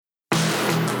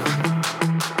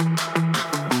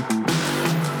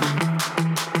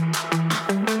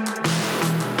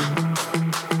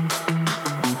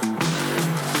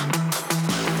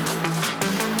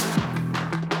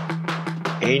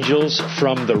angels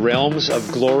from the realms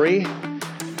of glory,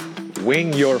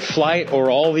 wing your flight o'er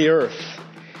all the earth.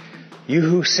 You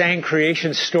who sang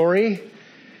creation's story,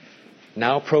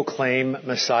 now proclaim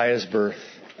Messiah's birth.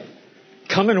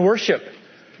 Come and worship.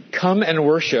 Come and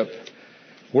worship.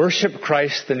 Worship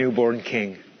Christ, the newborn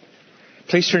King.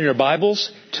 Please turn your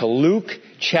Bibles to Luke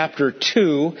chapter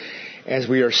 2 as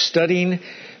we are studying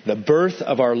the birth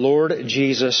of our Lord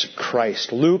Jesus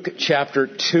Christ. Luke chapter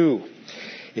 2.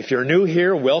 If you're new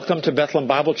here, welcome to Bethlehem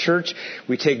Bible Church.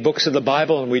 We take books of the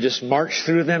Bible and we just march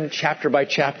through them chapter by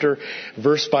chapter,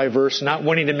 verse by verse, not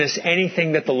wanting to miss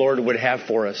anything that the Lord would have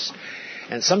for us.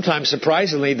 And sometimes,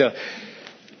 surprisingly, the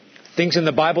things in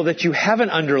the Bible that you haven't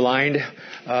underlined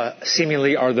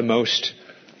seemingly are the most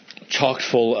chock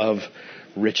full of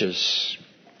riches.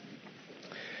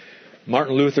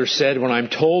 Martin Luther said, "When I'm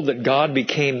told that God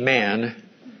became man,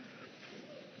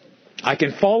 I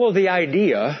can follow the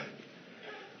idea,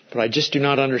 but I just do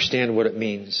not understand what it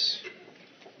means.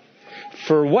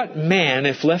 For what man,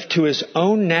 if left to his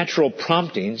own natural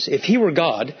promptings, if he were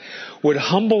God, would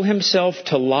humble himself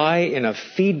to lie in a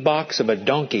feed box of a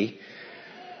donkey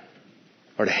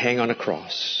or to hang on a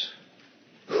cross?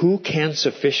 Who can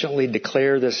sufficiently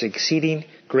declare this exceeding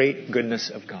great goodness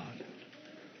of God?"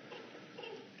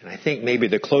 And I think maybe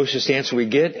the closest answer we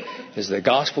get is the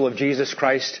gospel of Jesus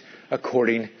Christ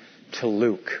according to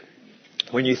Luke.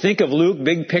 When you think of Luke,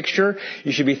 big picture,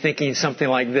 you should be thinking something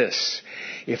like this.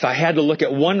 If I had to look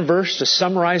at one verse to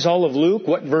summarize all of Luke,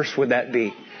 what verse would that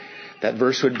be? That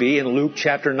verse would be in Luke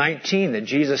chapter 19, that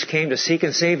Jesus came to seek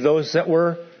and save those that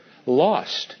were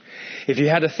lost. If you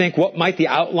had to think what might the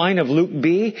outline of Luke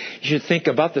be, you should think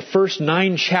about the first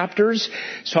 9 chapters.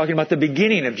 It's talking about the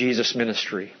beginning of Jesus'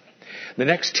 ministry. The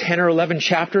next 10 or 11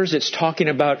 chapters, it's talking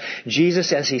about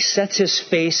Jesus as he sets his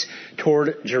face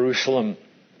toward Jerusalem.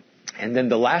 And then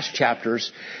the last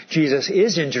chapters, Jesus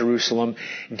is in Jerusalem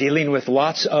dealing with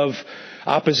lots of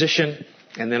opposition.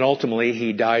 And then ultimately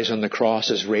he dies on the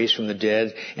cross, is raised from the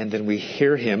dead. And then we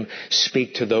hear him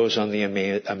speak to those on the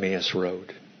Emmaus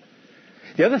Road.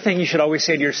 The other thing you should always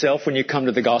say to yourself when you come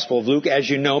to the Gospel of Luke, as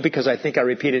you know, because I think I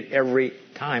repeat it every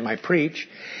time I preach,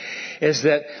 is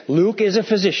that Luke is a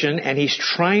physician and he's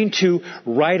trying to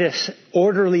write an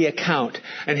orderly account,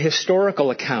 an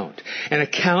historical account, an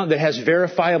account that has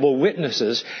verifiable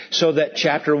witnesses so that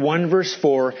chapter 1 verse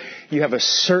 4, you have a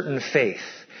certain faith.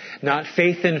 Not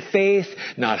faith in faith,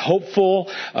 not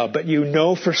hopeful, but you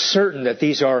know for certain that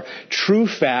these are true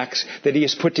facts that he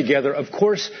has put together, of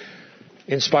course,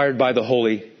 inspired by the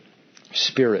Holy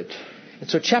Spirit. And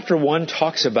so chapter 1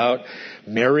 talks about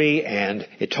Mary and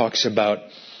it talks about,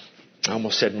 I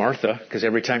almost said Martha, because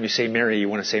every time you say Mary, you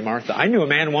want to say Martha. I knew a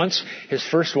man once, his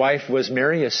first wife was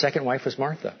Mary, his second wife was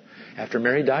Martha. After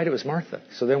Mary died, it was Martha.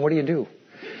 So then what do you do?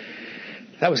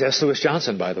 That was S. Lewis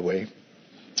Johnson, by the way.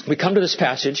 We come to this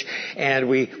passage and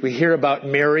we hear about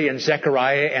Mary and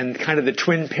Zechariah and kind of the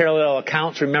twin parallel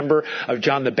accounts, remember, of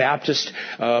John the Baptist's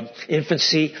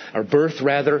infancy, or birth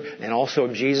rather, and also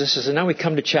of Jesus'. And now we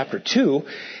come to chapter 2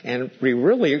 and we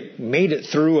really made it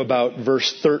through about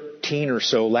verse 13 or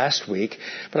so last week,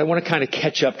 but I want to kind of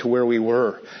catch up to where we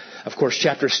were. Of course,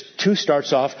 chapter 2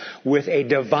 starts off with a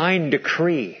divine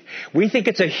decree. We think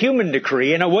it's a human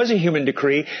decree, and it was a human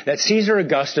decree that Caesar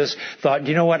Augustus thought,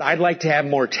 you know what, I'd like to have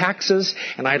more taxes,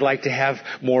 and I'd like to have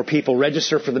more people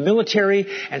register for the military,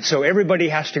 and so everybody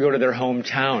has to go to their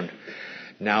hometown.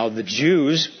 Now, the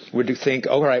Jews would think,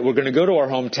 all right, we're going to go to our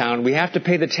hometown, we have to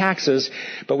pay the taxes,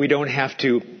 but we don't have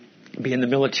to be in the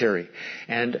military.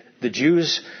 And the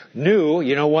Jews knew,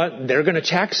 you know what, they're going to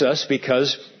tax us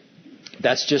because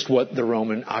that's just what the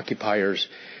Roman occupiers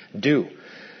do.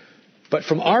 But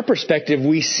from our perspective,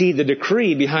 we see the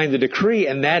decree behind the decree,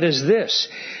 and that is this.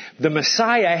 The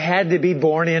Messiah had to be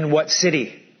born in what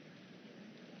city?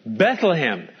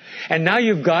 Bethlehem. And now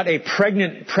you've got a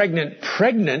pregnant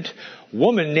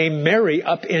woman named Mary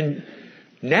up in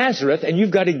Nazareth, and you've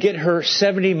got to get her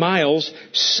 70 miles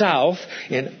south,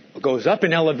 and goes up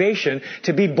in elevation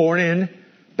to be born in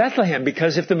Bethlehem,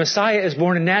 because if the Messiah is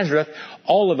born in Nazareth,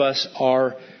 all of us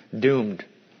are doomed.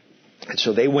 And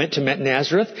so they went to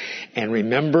Nazareth, and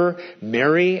remember,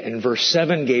 Mary in verse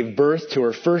 7 gave birth to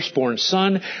her firstborn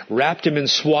son, wrapped him in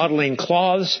swaddling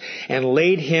cloths, and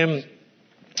laid him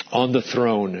on the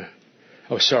throne.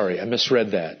 Oh, sorry, I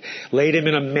misread that. Laid him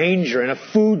in a manger, in a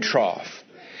food trough.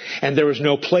 And there was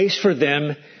no place for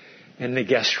them in the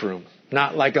guest room.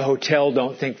 Not like a hotel.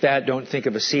 Don't think that. Don't think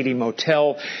of a seedy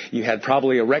motel. You had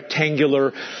probably a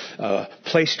rectangular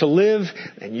place to live,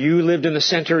 and you lived in the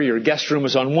center. Your guest room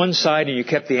was on one side, and you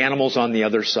kept the animals on the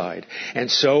other side. And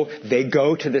so they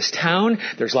go to this town.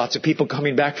 There's lots of people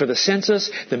coming back for the census.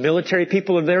 The military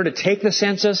people are there to take the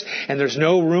census, and there's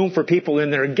no room for people in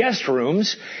their guest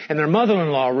rooms and their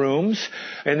mother-in-law rooms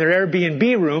and their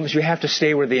Airbnb rooms. You have to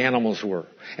stay where the animals were.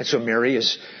 And so Mary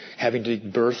is having to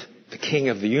birth the King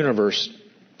of the universe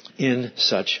in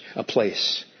such a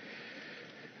place.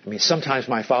 I mean, sometimes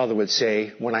my father would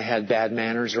say when I had bad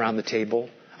manners around the table.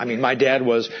 I mean, my dad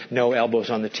was no elbows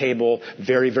on the table,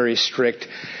 very, very strict,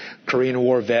 Korean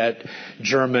War vet,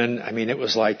 German. I mean, it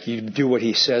was like you do what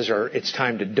he says or it's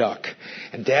time to duck.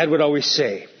 And Dad would always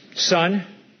say, son,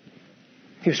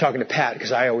 he was talking to Pat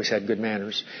because I always had good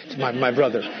manners. It's my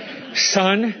brother.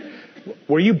 Son,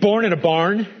 were you born in a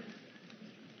barn?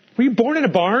 Were you born in a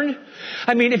barn?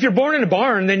 I mean, if you're born in a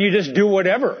barn, then you just do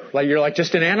whatever. Like you're like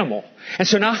just an animal. And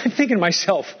so now I'm thinking to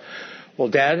myself, well,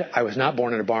 Dad, I was not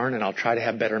born in a barn, and I'll try to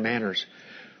have better manners.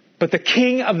 But the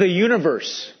King of the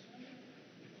universe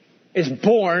is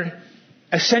born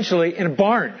essentially in a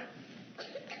barn.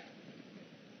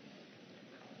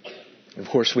 Of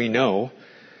course, we know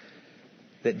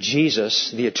that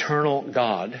Jesus, the eternal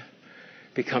God,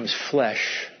 becomes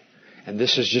flesh. And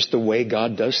this is just the way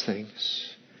God does things.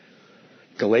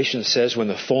 Galatians says, when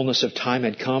the fullness of time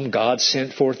had come, God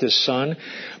sent forth His Son,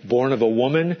 born of a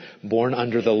woman, born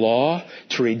under the law,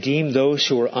 to redeem those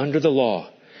who are under the law,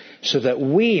 so that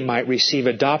we might receive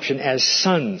adoption as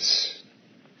sons.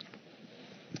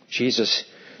 Jesus,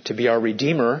 to be our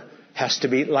Redeemer, has to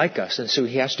be like us, and so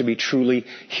He has to be truly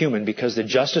human, because the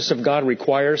justice of God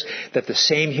requires that the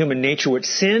same human nature which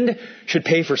sinned should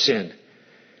pay for sin.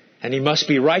 And He must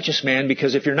be a righteous man,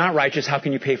 because if you're not righteous, how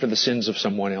can you pay for the sins of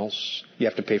someone else? You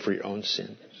have to pay for your own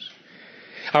sins.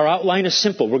 Our outline is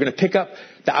simple. We're going to pick up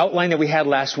the outline that we had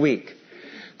last week.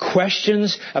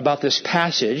 Questions about this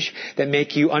passage that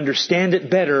make you understand it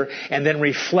better, and then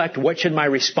reflect, what should my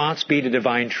response be to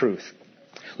divine truth?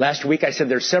 Last week I said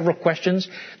there's several questions.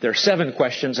 There are 7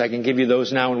 questions. I can give you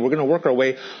those now, and we're going to work our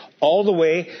way all the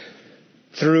way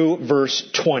through verse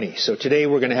 20. So today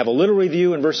we're going to have a little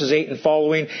review in verses 8 and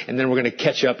following, and then we're going to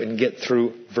catch up and get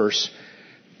through verse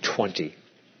 20.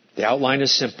 The outline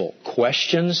is simple.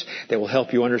 Questions that will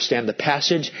help you understand the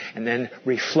passage, and then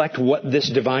reflect what this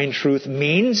divine truth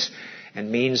means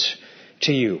and means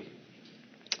to you.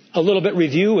 A little bit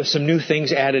review with some new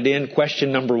things added in.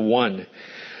 Question number 1.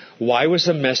 Why was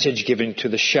the message given to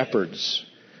the shepherds?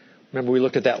 Remember, we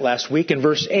looked at that last week in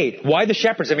verse 8. Why the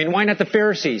shepherds? I mean, why not the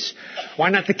Pharisees? Why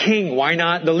not the king? Why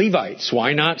not the Levites?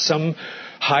 Why not some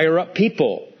higher up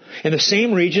people? In the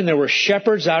same region, there were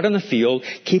shepherds out in the field,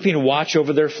 keeping watch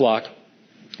over their flock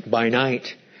by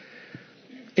night.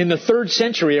 In the 3rd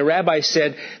century, a rabbi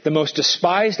said, the most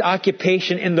despised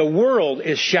occupation in the world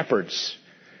is shepherds.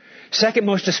 Second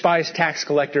most despised, tax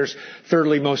collectors.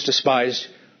 Thirdly most despised,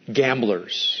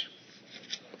 gamblers.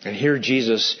 And here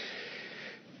Jesus'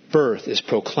 birth is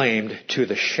proclaimed to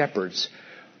the shepherds.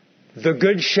 The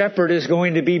good shepherd is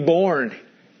going to be born,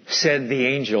 said the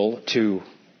angel to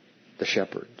the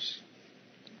shepherds.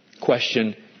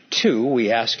 Question 2,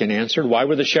 we asked and answered. Why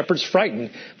were the shepherds frightened?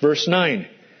 Verse 9.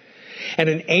 And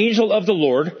an angel of the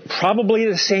Lord, probably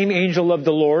the same angel of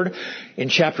the Lord in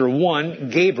chapter 1,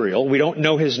 Gabriel. We don't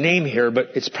know his name here, but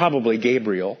it's probably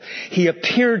Gabriel. He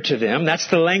appeared to them. That's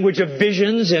the language of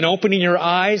visions and opening your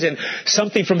eyes, and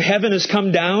something from heaven has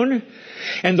come down.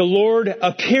 And the Lord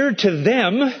appeared to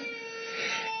them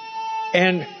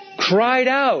and cried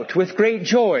out with great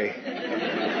joy,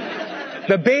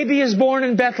 the baby is born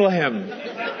in Bethlehem.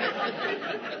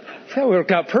 That worked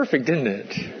out perfect, didn't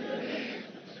it?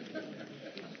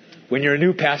 When you're a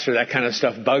new pastor, that kind of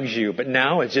stuff bugs you. But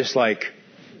now it's just like,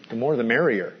 the more the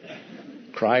merrier.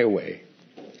 Cry away.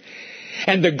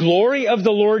 And the glory of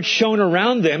the Lord shone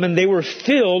around them, and they were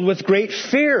filled with great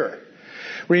fear.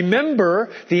 Remember,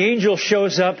 the angel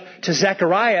shows up to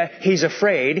Zechariah, he's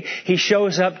afraid. He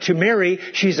shows up to Mary,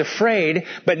 she's afraid.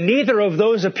 But neither of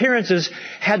those appearances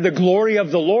had the glory of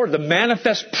the Lord, the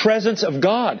manifest presence of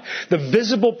God, the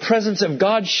visible presence of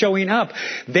God showing up.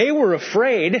 They were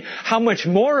afraid. How much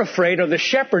more afraid are the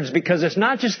shepherds? Because it's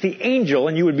not just the angel,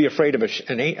 and you would be afraid of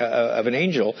an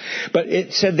angel, but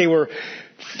it said they were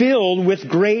filled with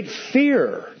great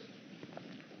fear.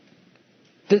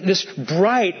 This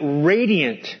bright,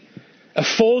 radiant,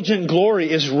 effulgent glory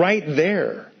is right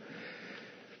there.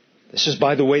 This is,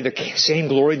 by the way, the same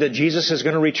glory that Jesus is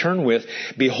going to return with.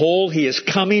 Behold, He is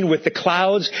coming with the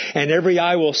clouds, and every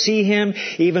eye will see Him,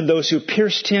 even those who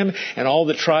pierced Him, and all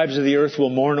the tribes of the earth will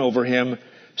mourn over Him.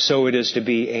 so it is to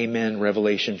be. Amen.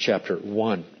 Revelation chapter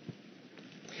 1.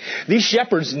 These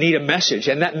shepherds need a message,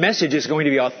 and that message is going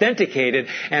to be authenticated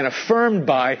and affirmed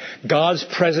by God's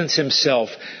presence Himself,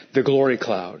 the glory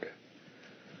cloud.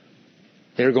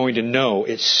 They're going to know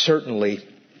it's certainly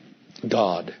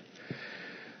God.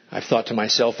 I've thought to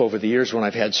myself over the years when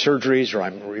I've had surgeries, or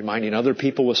I'm reminding other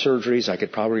people with surgeries, I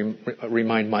could probably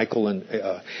remind Michael and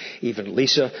even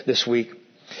Lisa this week.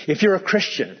 If you're a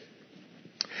Christian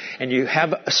and you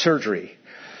have a surgery,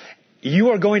 you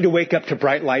are going to wake up to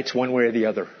bright lights one way or the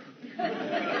other.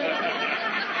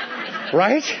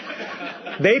 Right?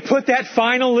 They put that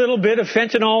final little bit of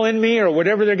fentanyl in me or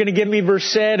whatever they're going to give me,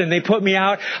 Versed, and they put me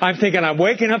out. I'm thinking I'm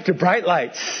waking up to bright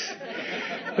lights.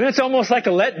 And it's almost like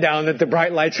a letdown that the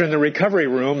bright lights are in the recovery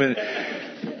room and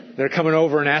they're coming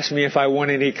over and asking me if I want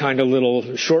any kind of little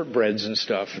shortbreads and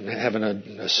stuff and having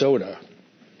a soda.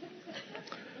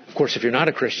 Of course, if you're not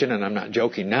a Christian, and I'm not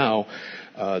joking now,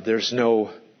 there's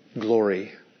no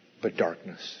glory but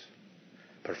darkness.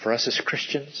 But for us as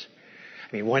Christians,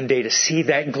 I mean, one day to see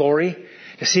that glory,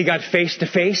 to see God face to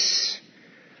face.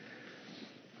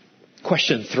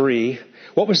 Question 3,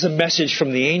 what was the message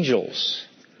from the angels?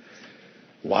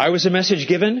 Why was the message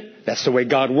given? That's the way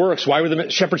God works. Why were the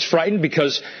shepherds frightened?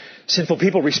 Because sinful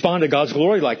people respond to God's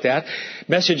glory like that.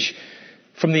 Message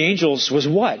from the angels was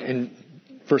what? In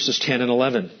verses 10 and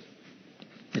 11.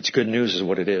 It's good news is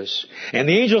what it is. And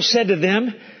the angel said to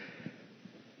them,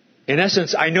 in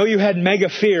essence, I know you had mega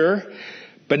fear,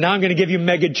 but now I'm going to give you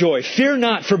mega joy. Fear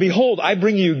not, for behold, I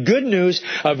bring you good news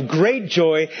of great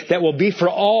joy that will be for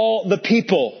all the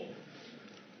people.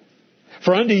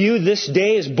 For unto you this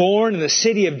day is born in the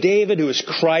city of David, who is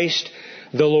Christ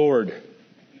the Lord.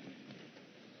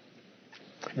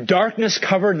 Darkness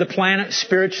covered the planet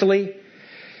spiritually,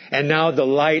 and now the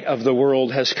light of the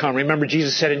world has come. Remember,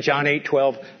 Jesus said in John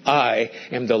 8:12, I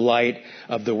am the light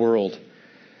of the world.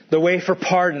 The way for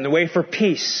pardon, the way for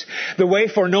peace, the way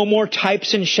for no more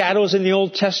types and shadows in the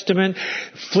Old Testament,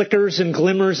 flickers and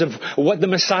glimmers of what the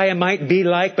Messiah might be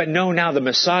like. But no, now the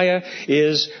Messiah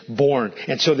is born.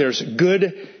 And so there's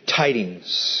good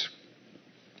tidings.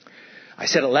 I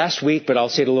said it last week, but I'll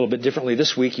say it a little bit differently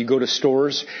this week. You go to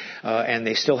stores and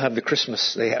they still have the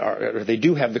Christmas, they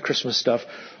do have the Christmas stuff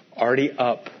already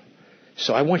up.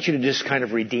 So I want you to just kind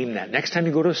of redeem that. Next time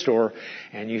you go to a store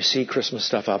and you see Christmas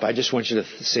stuff up, I just want you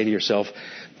to say to yourself,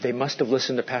 they must have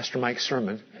listened to Pastor Mike's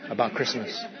sermon about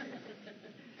Christmas.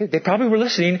 They probably were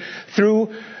listening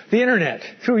through the internet,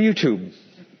 through YouTube.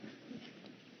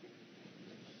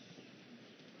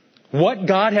 What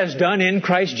God has done in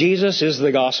Christ Jesus is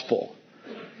the gospel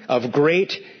of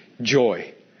great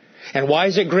joy. And why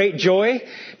is it great joy?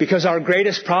 Because our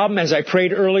greatest problem, as I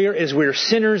prayed earlier, is we're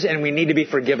sinners and we need to be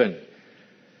forgiven.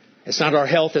 It's not our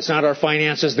health, it's not our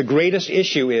finances. The greatest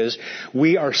issue is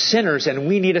we are sinners and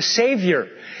we need a Savior.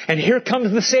 And here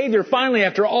comes the Savior finally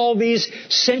after all these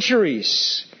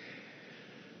centuries.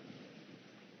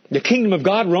 The kingdom of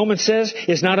God, Romans says,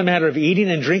 is not a matter of eating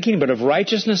and drinking, but of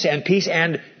righteousness and peace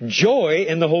and joy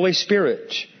in the Holy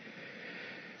Spirit.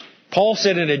 Paul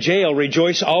said in a jail,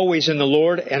 rejoice always in the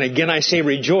Lord. And again I say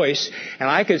rejoice. And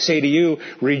I could say to you,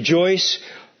 rejoice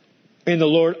in the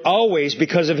Lord always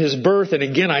because of His birth. And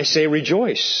again I say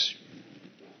rejoice.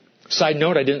 Side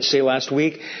note, I didn't say last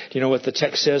week, do you know what the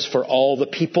text says for all the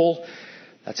people?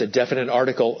 That's a definite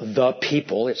article, the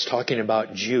people. It's talking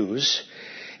about Jews.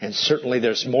 And certainly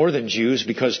there's more than Jews,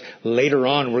 because later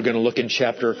on we're going to look in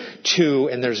chapter 2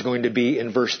 and there's going to be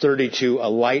in verse 32 a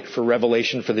light for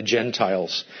revelation for the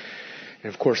Gentiles.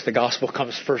 And of course the gospel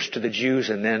comes first to the Jews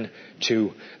and then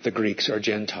to the Greeks or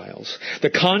Gentiles.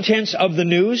 The contents of the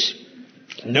news: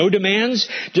 no demands,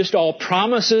 just all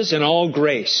promises and all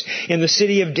grace. In the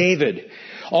city of David,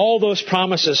 all those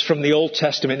promises from the Old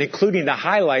Testament, including the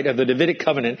highlight of the Davidic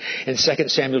covenant in 2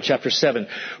 Samuel chapter 7.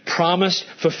 Promise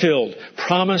fulfilled,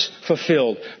 promise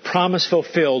fulfilled, promise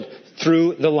fulfilled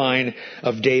through the line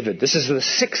of David. This is the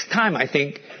 6th time, I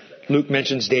think, Luke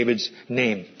mentions David's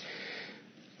name.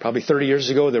 Probably 30 years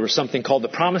ago, there was something called the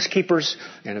Promise Keepers,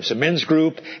 and it was a men's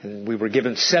group, and we were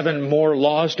given 7 more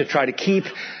laws to try to keep,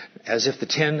 as if the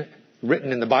 10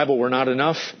 written in the Bible were not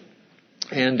enough.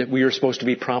 And we are supposed to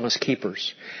be promise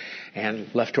keepers. And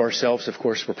left to ourselves, of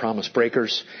course, we're promise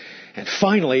breakers. And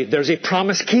finally, there's a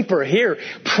promise keeper here.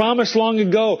 Promised long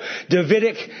ago.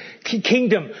 Davidic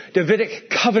kingdom. Davidic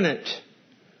covenant.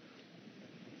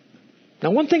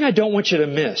 Now, one thing I don't want you to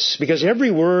miss, because every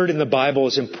word in the Bible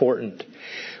is important.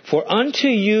 For unto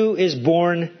you is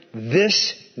born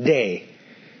this day.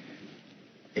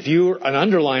 If you're an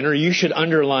underliner, you should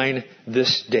underline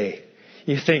this day.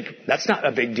 You think, that's not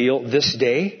a big deal, this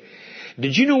day.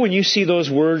 Did you know when you see those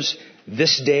words,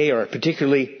 this day, or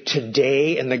particularly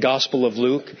today in the Gospel of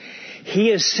Luke, he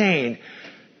is saying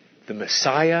the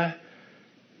Messiah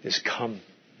is come.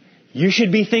 You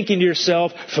should be thinking to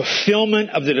yourself, fulfillment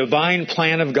of the divine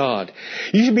plan of God.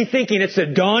 You should be thinking it's the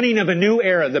dawning of a new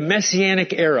era, the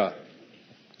Messianic era.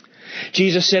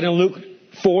 Jesus said in Luke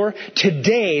 4,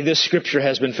 today this scripture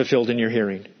has been fulfilled in your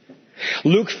hearing.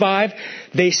 Luke 5,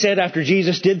 they said after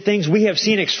Jesus did things, we have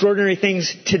seen extraordinary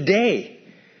things today.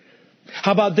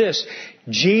 How about this?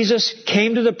 Jesus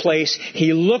came to the place,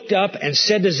 he looked up and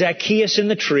said to Zacchaeus in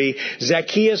the tree,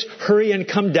 Zacchaeus, hurry and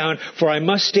come down, for I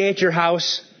must stay at your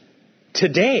house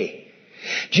today.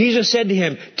 Jesus said to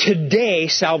him, today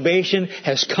salvation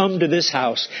has come to this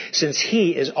house, since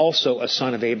he is also a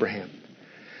son of Abraham.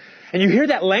 And you hear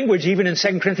that language even in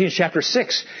 2 Corinthians chapter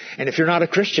 6. And if you're not a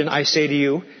Christian, I say to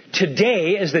you,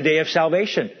 today is the day of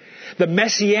salvation. The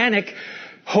Messianic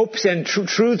hopes and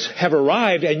truths have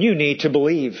arrived, and you need to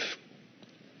believe.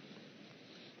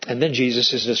 And then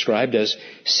Jesus is described as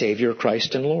Savior,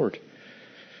 Christ, and Lord.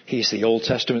 He's the Old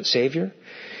Testament Savior.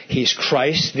 He's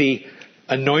Christ, the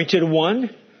Anointed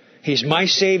One. He's my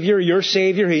Savior, your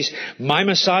Savior. He's my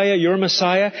Messiah, your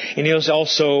Messiah. And He is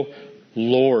also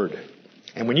Lord.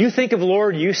 And when you think of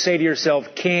Lord, you say to yourself,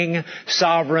 King,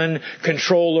 Sovereign,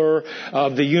 Controller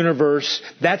of the universe.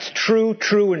 That's true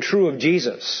of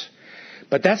Jesus.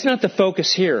 But that's not the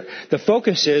focus here. The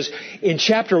focus is, in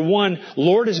chapter 1,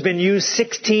 Lord has been used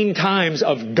 16 times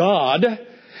of God.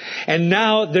 And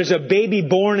now there's a baby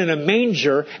born in a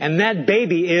manger, and that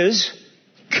baby is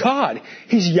God.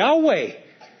 He's Yahweh.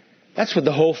 That's what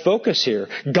the whole focus here.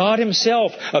 God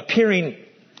Himself appearing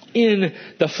in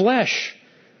the flesh.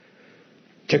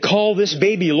 To call this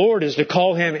baby Lord is to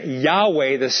call Him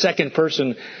Yahweh, the second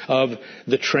person of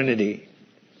the Trinity.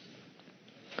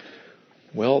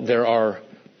 Well, there are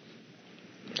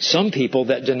some people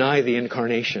that deny the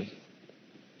incarnation.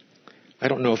 I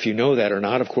don't know if you know that or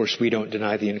not. Of course, we don't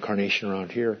deny the incarnation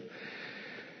around here.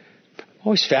 I'm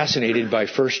always fascinated by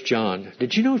 1 John.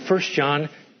 Did you know 1 John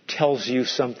tells you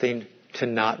something to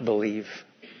not believe?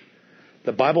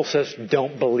 The Bible says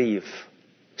don't believe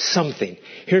something.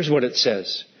 Here's what it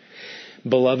says.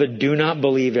 Beloved, do not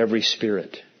believe every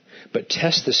spirit, but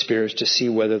test the spirits to see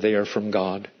whether they are from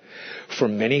God. For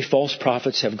many false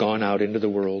prophets have gone out into the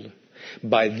world.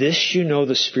 By this you know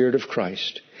the Spirit of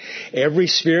Christ. Every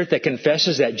spirit that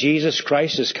confesses that Jesus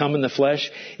Christ has come in the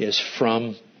flesh is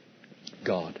from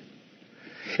God.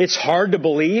 It's hard to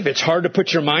believe. It's hard to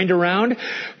put your mind around.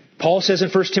 Paul says in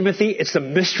 1 Timothy, it's the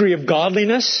mystery of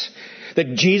godliness.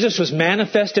 That Jesus was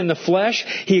manifest in the flesh.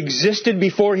 He existed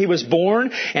before He was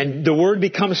born, and the Word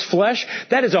becomes flesh.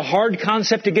 That is a hard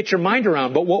concept to get your mind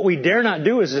around. But what we dare not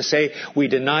do is to say we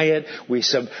deny it, we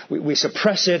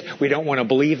suppress it, we don't want to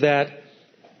believe that.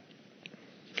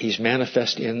 He's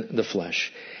manifest in the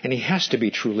flesh. And He has to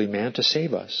be truly man to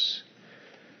save us.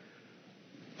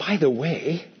 By the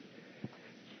way,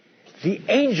 the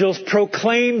angels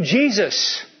proclaim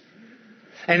Jesus.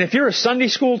 And if you're a Sunday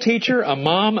school teacher, a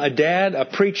mom, a dad, a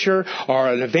preacher, or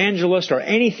an evangelist, or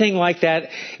anything like that,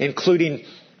 including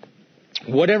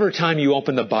whatever time you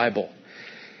open the Bible,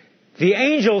 the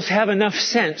angels have enough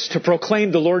sense to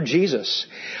proclaim the Lord Jesus.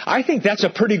 I think that's a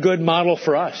pretty good model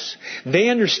for us. They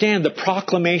understand the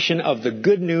proclamation of the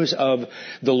good news of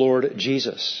the Lord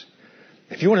Jesus.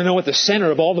 If you want to know what the center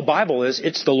of all the Bible is,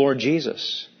 it's the Lord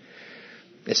Jesus.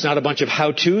 It's not a bunch of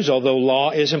how-tos, although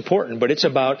law is important, but it's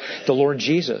about the Lord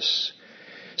Jesus.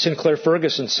 Sinclair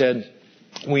Ferguson said,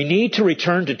 we need to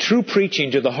return to true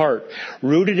preaching to the heart,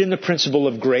 rooted in the principle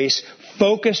of grace,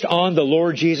 focused on the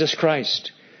Lord Jesus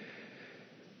Christ.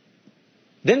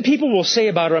 Then people will say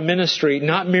about our ministry,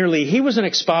 not merely, he was an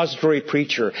expository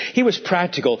preacher, he was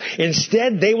practical.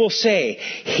 Instead, they will say,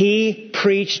 he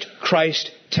preached Christ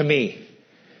to me.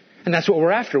 And that's what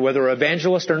we're after, whether we're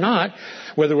evangelist or not,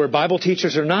 whether we're Bible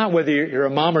teachers or not, whether you're a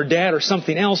mom or dad or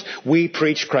something else, we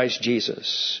preach Christ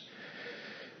Jesus.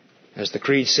 As the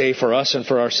creeds say, for us and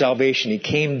for our salvation, He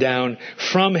came down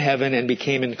from heaven and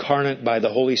became incarnate by the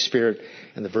Holy Spirit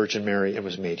and the Virgin Mary and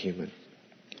was made human.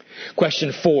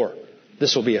 Question 4.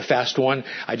 This will be a fast one.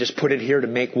 I just put it here to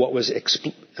make what was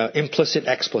implicit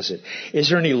explicit. Is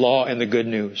there any law in the good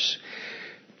news?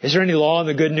 Is there any law in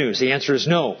the good news? The answer is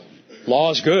no.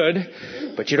 Law is good,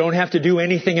 but you don't have to do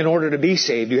anything in order to be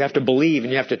saved. You have to believe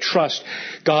and you have to trust.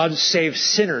 God saves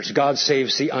sinners. God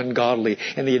saves the ungodly.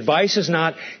 And the advice is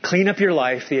not clean up your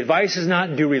life. The advice is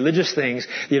not do religious things.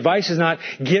 The advice is not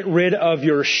get rid of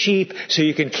your sheep so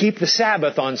you can keep the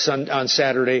Sabbath on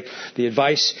Saturday. The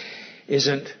advice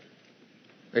isn't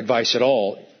advice at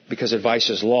all, because advice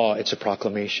is law. It's a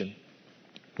proclamation.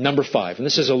 Number 5, and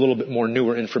this is a little bit more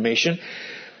newer information.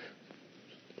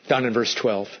 down in verse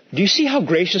 12. Do you see how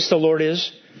gracious the Lord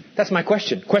is? That's my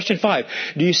question. Question 5.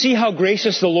 Do you see how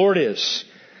gracious the Lord is?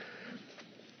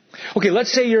 Okay,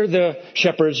 let's say you're the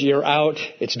shepherds, you're out,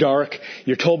 it's dark,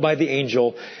 you're told by the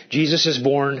angel, Jesus is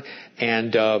born,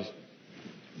 and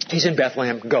he's in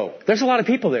Bethlehem, go. There's a lot of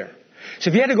people there. So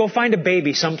if you had to go find a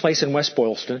baby someplace in West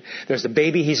Boylston, there's the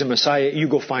baby, he's a Messiah, you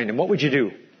go find him. What would you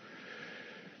do?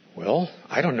 Well,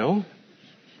 I don't know.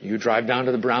 You drive down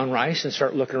to the brown rice and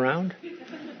start looking around?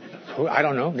 I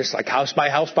don't know, just like house by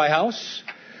house by house.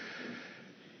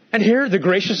 And here, the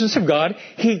graciousness of God,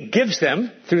 He gives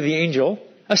them, through the angel,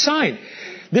 a sign.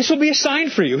 This will be a sign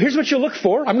for you. Here's what you'll look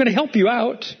for. I'm going to help you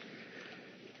out.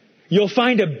 You'll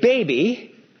find a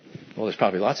baby. Well, there's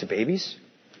probably lots of babies.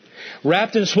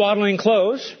 Wrapped in swaddling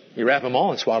clothes. You wrap them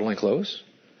all in swaddling clothes.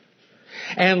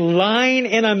 And lying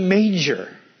in a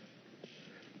manger.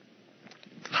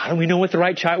 How do we know where the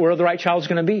right child is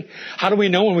going to be? How do we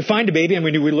know when we find a baby? I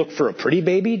mean, do we look for a pretty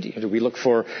baby?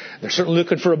 They're certainly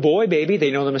looking for a boy baby.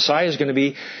 They know the Messiah is going to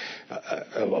be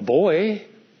a boy.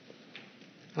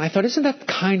 And I thought, isn't that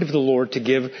kind of the Lord to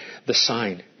give the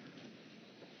sign?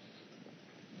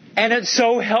 And it's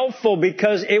so helpful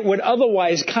because it would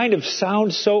otherwise kind of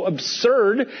sound so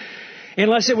absurd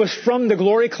unless it was from the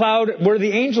glory cloud where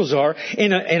the angels are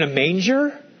in a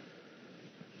manger.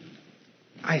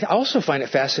 I also find it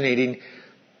fascinating.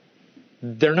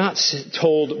 They're not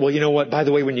told, well, you know what, by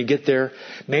the way, when you get there,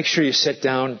 make sure you sit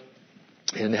down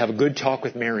and have a good talk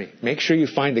with Mary. Make sure you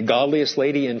find the godliest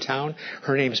lady in town.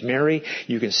 Her name's Mary.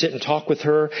 You can sit and talk with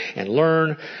her and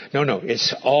learn. No,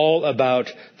 it's all about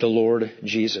the Lord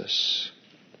Jesus.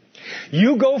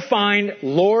 You go find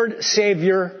Lord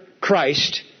Savior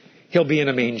Christ. He'll be in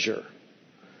a manger.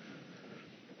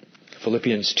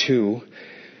 Philippians 2.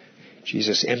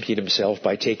 Jesus emptied himself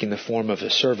by taking the form of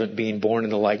a servant, being born in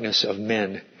the likeness of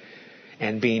men,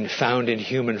 and being found in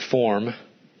human form.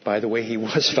 By the way, he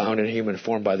was found in human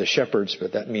form by the shepherds,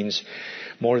 but that means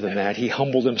more than that. He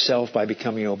humbled himself by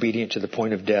becoming obedient to the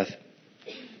point of death,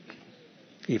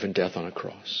 even death on a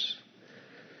cross.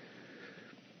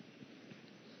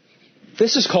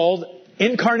 This is called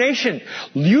incarnation.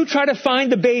 You try to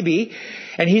find the baby,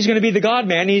 and he's going to be the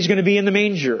God-man, and he's going to be in the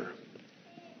manger.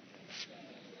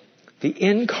 The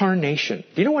incarnation.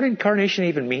 Do you know what incarnation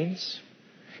even means?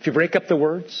 If you break up the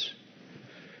words.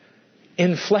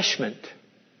 Enfleshment.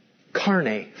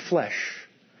 Carne, flesh.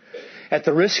 At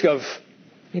the risk of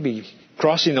maybe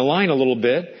crossing the line a little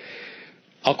bit,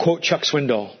 I'll quote Chuck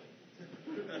Swindoll.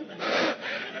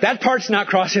 That part's not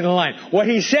crossing the line. What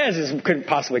he says couldn't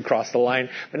possibly cross the line,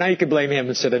 but now you can blame him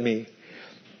instead of me.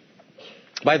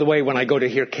 By the way, when I go to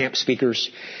hear camp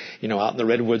speakers, out in the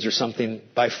Redwoods or something,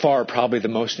 by far probably the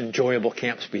most enjoyable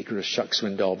camp speaker is Chuck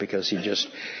Swindoll, because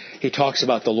he talks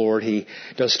about the Lord. He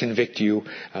does convict you,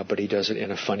 but he does it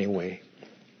in a funny way.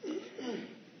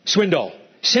 Swindoll,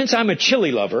 since I'm a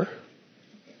chili lover,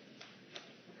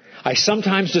 I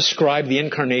sometimes describe the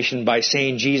incarnation by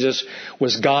saying Jesus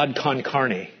was God con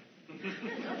carne.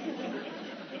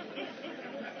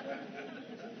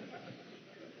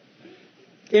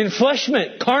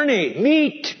 Enfleshment, carne,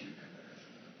 meat.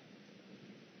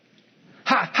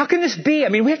 How can this be? I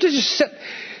mean, we have to just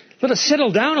let us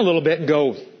settle down a little bit and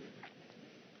go,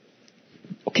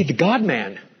 okay, the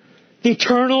God-man, the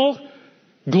eternal,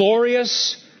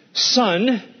 glorious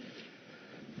Son,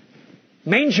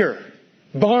 manger,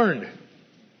 barn,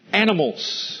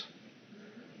 animals,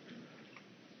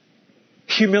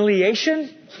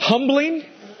 humiliation, humbling.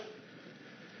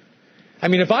 I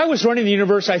mean, if I was running the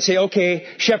universe, I'd say, okay,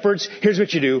 shepherds, here's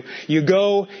what you do. You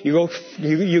go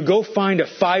find a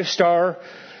 5-star,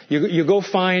 you go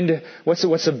find, what's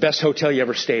the best hotel you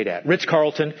ever stayed at?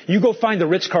 Ritz-Carlton. You go find the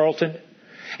Ritz-Carlton,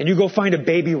 and you go find a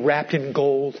baby wrapped in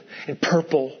gold and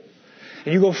purple.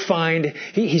 And you go find,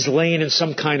 he's laying in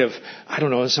some kind of,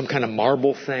 some kind of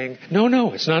marble thing.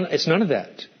 No, it's none of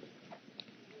that.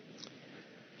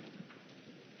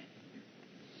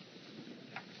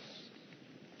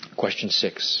 Question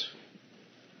 6.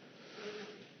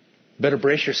 Better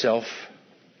brace yourself.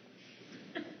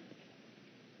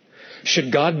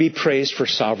 Should God be praised for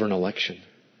sovereign election?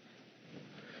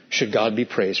 Should God be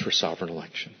praised for sovereign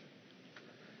election?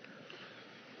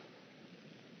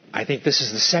 I think this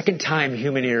is the second time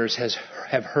human ears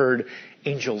have heard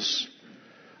angels.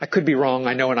 I could be wrong.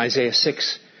 I know in Isaiah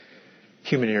 6,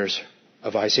 human ears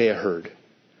of Isaiah heard.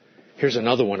 Here's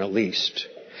another one at least.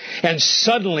 And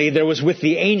suddenly there was with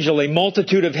the angel a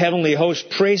multitude of heavenly hosts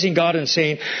praising God and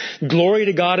saying, glory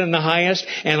to God in the highest,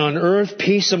 and on earth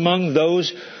peace among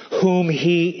those whom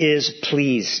He is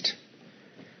pleased.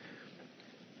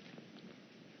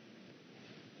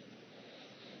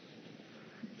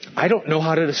 I don't know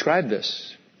how to describe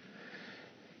this.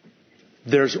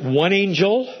 There's one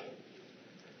angel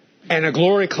and a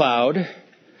glory cloud,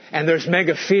 and there's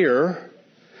mega fear.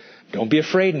 Don't be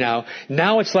afraid now.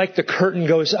 Now it's like the curtain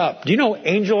goes up. Do you know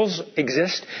angels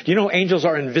exist? Do you know angels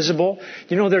are invisible?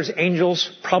 Do you know there's angels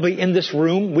probably in this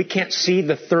room? We can't see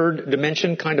the third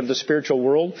dimension, kind of the spiritual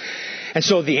world. And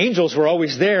so the angels were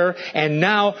always there, and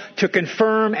now to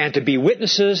confirm and to be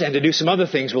witnesses and to do some other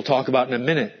things we'll talk about in a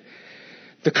minute.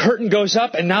 The curtain goes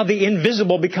up, and now the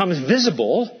invisible becomes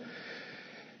visible.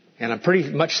 And I'm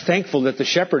pretty much thankful that the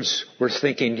shepherds were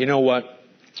thinking, you know what?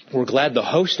 We're glad the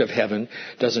host of heaven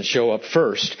doesn't show up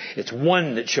first. It's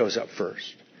one that shows up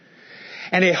first.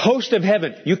 And a host of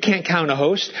heaven, you can't count a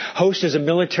host. Host is a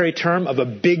military term of a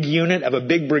big unit, of a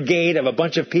big brigade, of a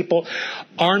bunch of people.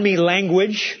 Army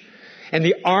language. And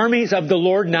the armies of the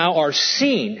Lord now are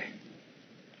seen.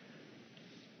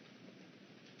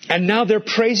 And now they're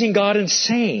praising God and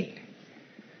saying,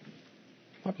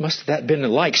 what must that have been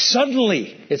like?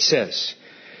 Suddenly, it says.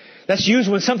 That's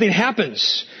used when something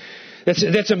happens.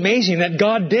 That's amazing that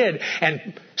God did.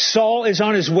 And Saul is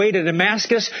on his way to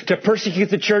Damascus to persecute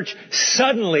the church.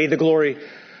 Suddenly, the glory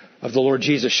of the Lord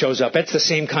Jesus shows up. That's the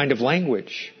same kind of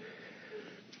language.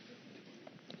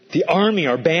 The army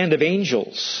are a band of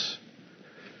angels.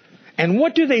 And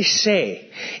what do they say?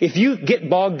 If you get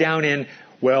bogged down in,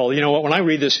 well, you know what, when I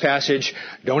read this passage,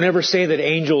 don't ever say that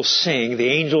angels sing. The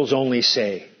angels only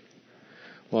say.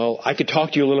 Well, I could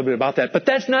talk to you a little bit about that, but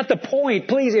that's not the point.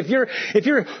 Please, if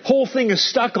your whole thing is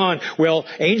stuck on, well,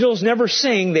 angels never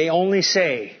sing, they only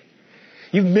say.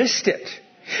 You've missed it.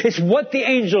 It's what the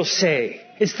angels say.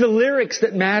 It's the lyrics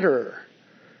that matter.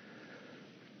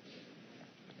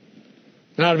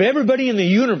 And out of everybody in the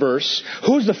universe,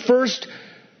 who are the first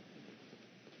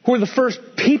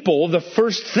people, the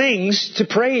first things to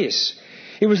praise?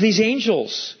 It was these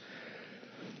angels.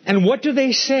 And what do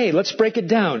they say? Let's break it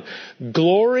down.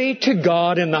 Glory to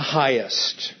God in the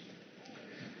highest.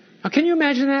 Now, can you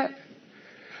imagine that?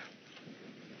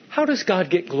 How does God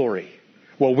get glory?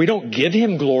 Well, we don't give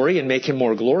Him glory and make Him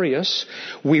more glorious.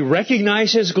 We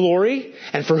recognize His glory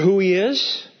and for who He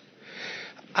is.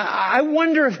 I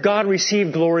wonder if God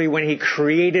received glory when He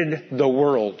created the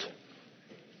world.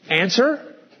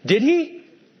 Answer? Did He?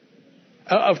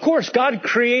 Of course, God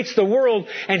creates the world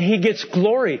and He gets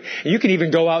glory. You can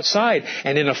even go outside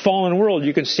and in a fallen world,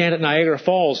 you can stand at Niagara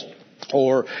Falls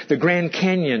or the Grand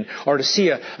Canyon or to see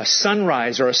a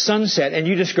sunrise or a sunset and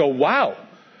you just go, wow,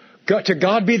 to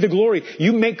God be the glory.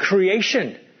 You make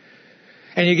creation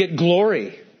and you get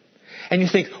glory. And you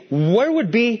think, where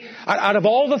would be, out of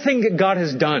all the things that God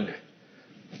has done,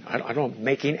 I don't know,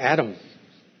 making Adam,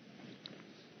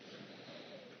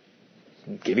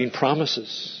 giving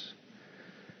promises.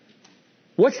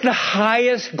 What's the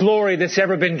highest glory that's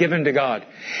ever been given to God?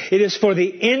 It is for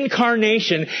the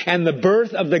incarnation and the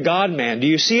birth of the God-man. Do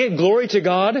you see it? Glory to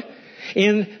God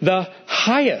in the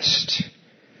highest.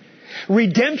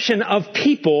 Redemption of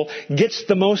people gets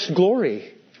the most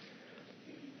glory.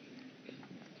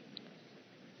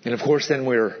 And of course, then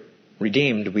we're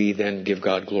redeemed. We then give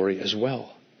God glory as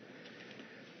well.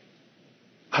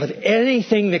 Out of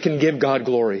anything that can give God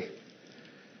glory,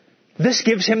 this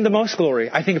gives Him the most glory.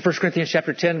 I think of 1 Corinthians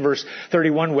chapter 10, verse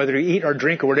 31, whether you eat or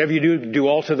drink or whatever you do, do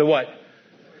all to the what?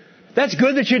 That's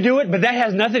good that you do it, but that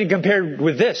has nothing to compare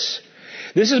with this.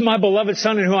 This is my beloved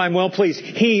Son in whom I am well pleased.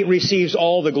 He receives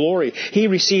all the glory. He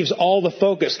receives all the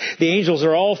focus. The angels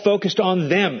are all focused on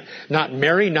them. Not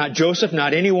Mary, not Joseph,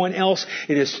 not anyone else.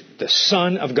 It is the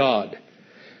Son of God.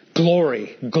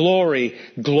 Glory, glory,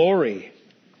 glory.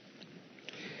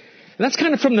 And that's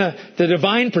kind of from the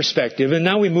divine perspective. And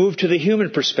now we move to the human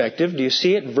perspective. Do you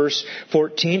see it? Verse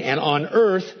 14. And on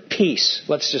earth, peace.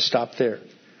 Let's just stop there.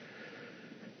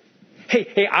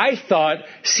 Hey, I thought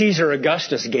Caesar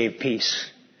Augustus gave peace.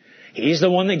 He's the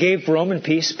one that gave Roman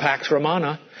peace, Pax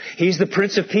Romana. He's the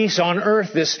Prince of Peace on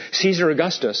earth, this Caesar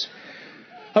Augustus.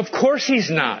 Of course he's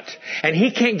not. And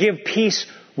he can't give peace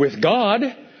with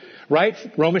God. Right?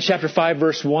 Romans chapter 5,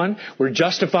 verse 1. We're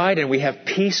justified and we have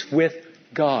peace with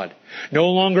God.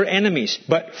 No longer enemies,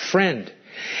 but friend.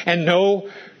 And no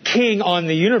king on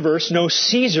the universe, no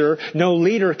Caesar, no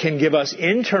leader can give us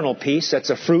internal peace. That's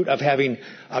a fruit of having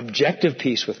objective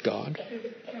peace with God.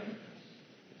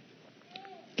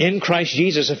 In Christ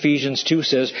Jesus, Ephesians 2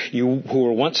 says, you who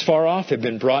were once far off have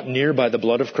been brought near by the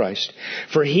blood of Christ.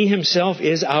 For He Himself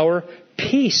is our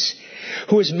peace,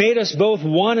 who has made us both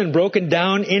one and broken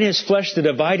down in His flesh the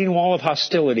dividing wall of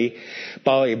hostility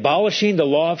by abolishing the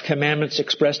law of commandments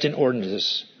expressed in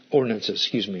ordinances.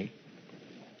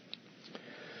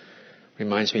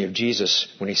 Reminds me of Jesus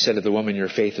when He said to the woman, your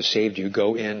faith has saved you.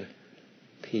 Go in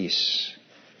peace.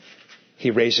 He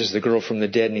raises the girl from the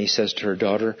dead and he says to her,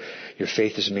 daughter, your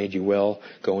faith has made you well.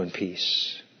 Go in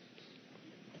peace.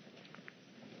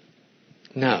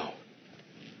 Now,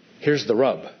 here's the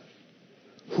rub.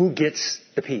 Who gets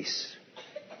the peace?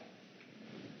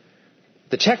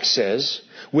 The text says,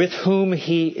 with whom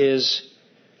he is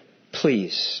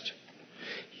pleased.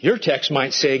 Your text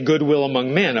might say goodwill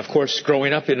among men. Of course,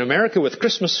 growing up in America with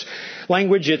Christmas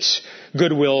language, it's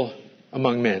goodwill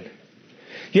among men.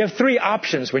 You have three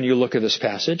options when you look at this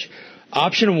passage.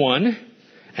 Option one,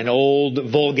 an old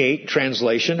Vulgate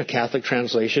translation, a Catholic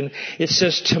translation, it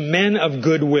says to men of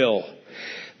goodwill.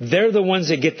 They're the ones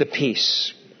that get the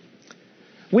peace.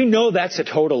 We know that's a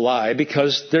total lie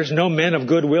because there's no men of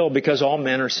goodwill because all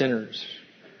men are sinners.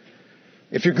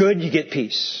 If you're good, you get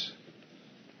peace.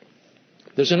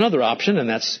 There's another option, and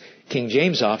that's King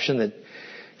James' option that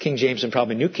King James and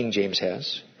probably New King James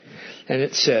has. And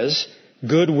it says,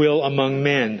 goodwill among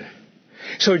men.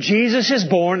 So Jesus is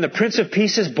born, the Prince of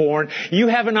Peace is born. You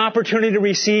have an opportunity to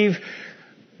receive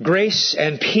grace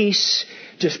and peace.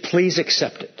 Just please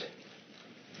accept it.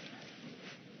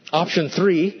 Option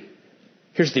 3,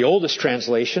 here's the oldest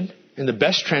translation and the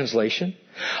best translation.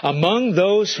 Among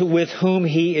those with whom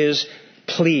he is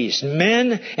pleased.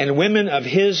 Men and women of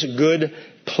his good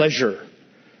pleasure.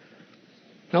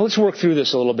 Now let's work through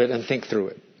this a little bit and think through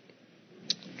it.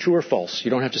 True or false?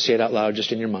 You don't have to say it out loud,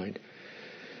 just in your mind.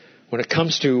 When it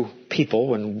comes to people,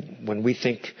 when we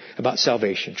think about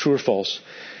salvation, true or false,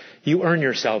 you earn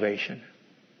your salvation.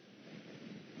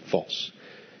 False.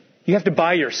 You have to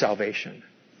buy your salvation.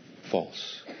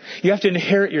 False. You have to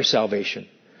inherit your salvation.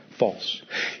 False.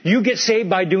 You get saved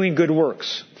by doing good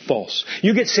works. False.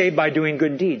 You get saved by doing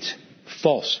good deeds.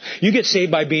 False. You get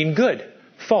saved by being good.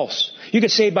 False. You get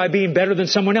saved by being better than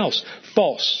someone else.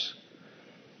 False.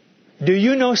 Do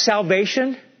you know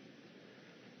salvation?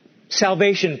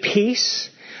 Salvation peace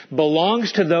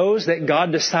belongs to those that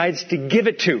God decides to give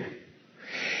it to.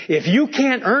 If you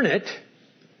can't earn it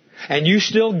and you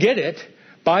still get it,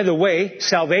 by the way,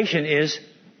 salvation is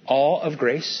all of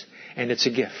grace and it's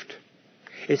a gift.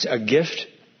 It's a gift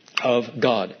of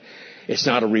God. It's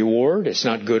not a reward. It's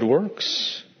not good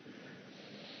works.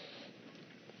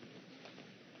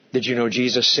 Did you know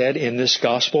Jesus said in this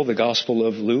gospel, the gospel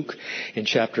of Luke, in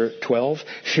chapter 12,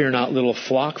 fear not, little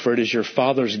flock, for it is your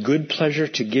Father's good pleasure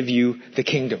to give you the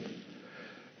kingdom.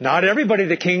 Not everybody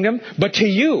the kingdom, but to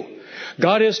you.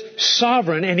 God is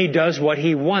sovereign and he does what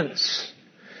he wants.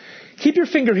 Keep your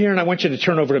finger here and I want you to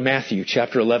turn over to Matthew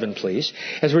chapter 11, please,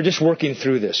 as we're just working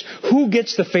through this. Who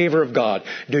gets the favor of God?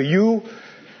 Do you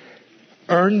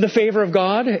earn the favor of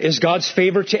God? Is God's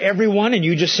favor to everyone and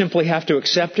you just simply have to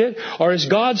accept it? Or is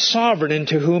God sovereign and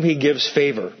to whom he gives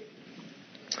favor?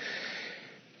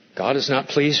 God is not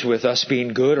pleased with us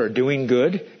being good or doing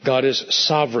good. God is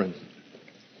sovereign.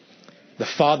 The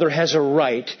Father has a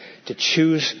right to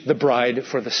choose the bride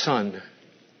for the Son.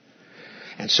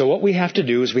 And so what we have to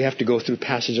do is we have to go through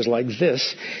passages like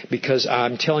this because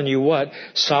I'm telling you what,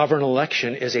 sovereign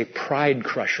election is a pride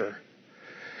crusher.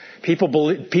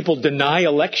 People deny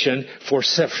election for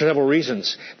several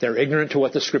reasons. They're ignorant to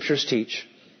what the Scriptures teach.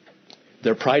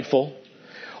 They're prideful.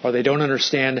 Or they don't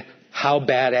understand how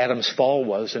bad Adam's fall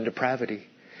was in depravity.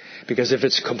 Because if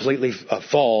it's completely a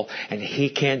fall and he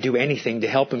can't do anything to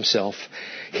help himself,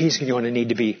 he's going to need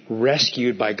to be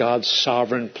rescued by God's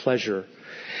sovereign pleasure.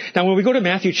 Now, when we go to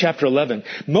Matthew chapter 11,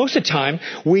 most of the time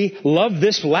we love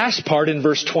this last part in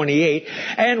verse 28,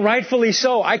 and rightfully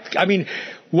so. I mean,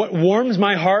 what warms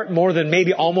my heart more than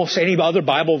maybe almost any other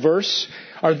Bible verse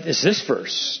is this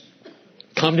verse.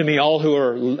 Come to me, all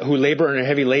who labor and are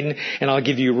heavy laden, and I'll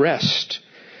give you rest.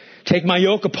 Take my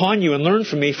yoke upon you and learn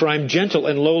from me, for I am gentle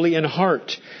and lowly in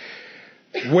heart.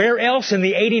 Where else in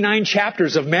the 89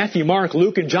 chapters of Matthew, Mark,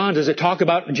 Luke, and John does it talk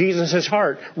about Jesus'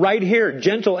 heart? Right here,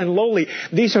 gentle and lowly.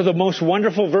 These are the most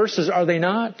wonderful verses, are they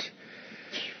not?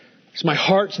 So my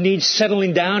heart needs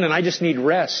settling down and I just need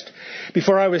rest.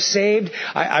 Before I was saved,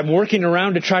 I'm working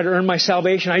around to try to earn my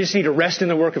salvation. I just need to rest in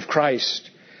the work of Christ.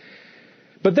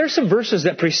 But there's some verses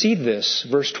that precede this.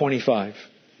 Verse 25.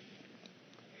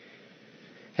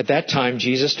 At that time,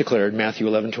 Jesus declared, Matthew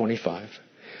 11:25,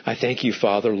 I thank you,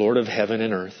 Father, Lord of heaven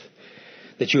and earth,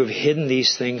 that you have hidden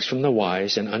these things from the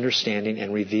wise and understanding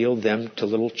and revealed them to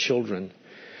little children.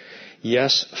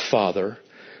 Yes, Father,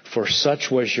 for such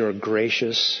was your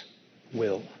gracious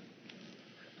will.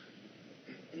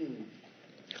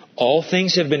 All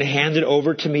things have been handed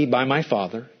over to me by my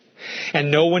Father, and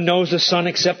no one knows the Son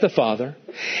except the Father,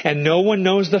 and no one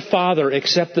knows the Father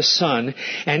except the Son,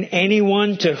 and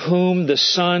anyone to whom the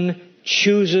Son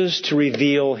chooses to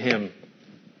reveal him.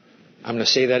 I'm going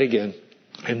to say that again.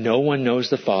 And no one knows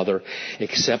the Father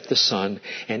except the Son,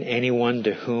 and anyone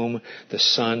to whom the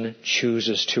Son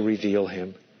chooses to reveal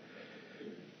him.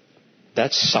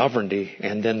 That's sovereignty.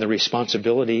 And then the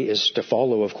responsibility is to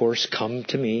follow, of course. Come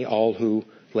to me, all who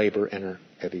labor and are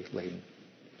heavy laden.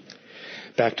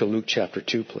 Back to Luke chapter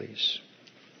 2, please.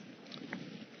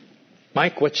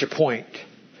 Mike, what's your point?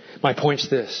 My point's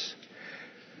this.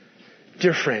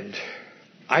 Dear friend,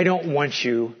 I don't want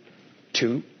you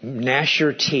to gnash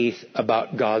your teeth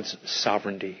about God's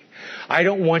sovereignty. I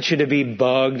don't want you to be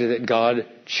bugged that God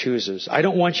chooses. I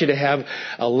don't want you to have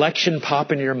election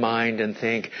pop in your mind and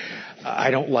think,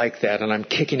 I don't like that and I'm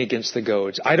kicking against the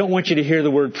goads. I don't want you to hear the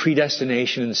word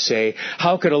predestination and say,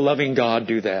 how could a loving God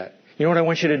do that? You know what I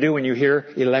want you to do when you hear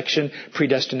election,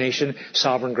 predestination,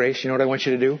 sovereign grace? You know what I want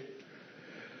you to do?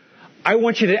 I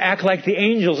want you to act like the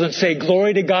angels and say,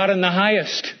 glory to God in the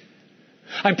highest.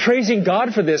 I'm praising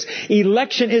God for this.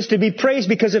 Election is to be praised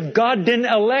because if God didn't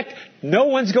elect, no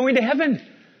one's going to heaven.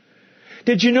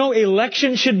 Did you know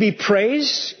election should be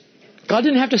praised? God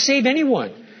didn't have to save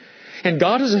anyone. And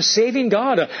God is a saving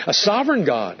God, a sovereign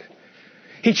God.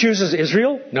 He chooses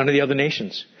Israel, none of the other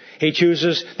nations. He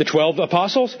chooses the 12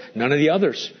 apostles, none of the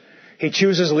others. He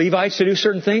chooses Levites to do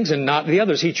certain things and not the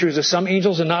others. He chooses some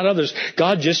angels and not others.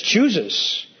 God just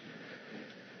chooses.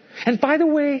 And by the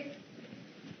way,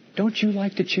 don't you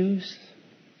like to choose?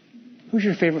 Who's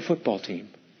your favorite football team?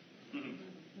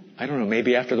 I don't know.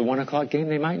 Maybe after the 1 o'clock game,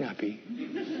 they might not be.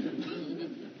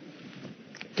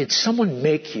 Did someone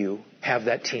make you have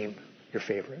that team your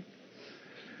favorite?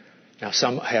 Now,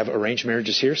 some have arranged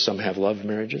marriages here. Some have love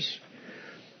marriages.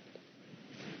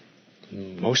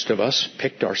 Most of us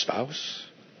picked our spouse.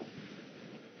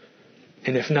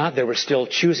 And if not, there was still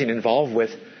choosing involved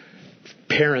with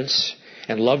parents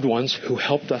and loved ones who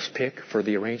helped us pick for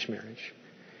the arranged marriage.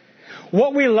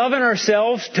 What we love in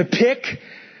ourselves to pick.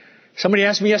 Somebody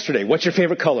asked me yesterday, what's your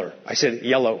favorite color? I said,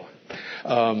 yellow.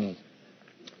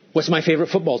 What's my favorite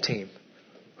football team?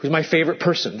 Who's my favorite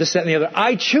person? This, that, and the other.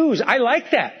 I choose. I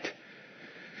like that.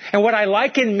 And what I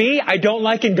like in me, I don't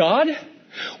like in God.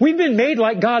 We've been made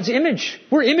like God's image.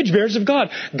 We're image bearers of God.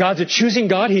 God's a choosing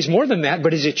God. He's more than that,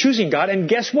 but He's a choosing God. And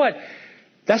guess what?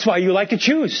 That's why you like to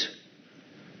choose.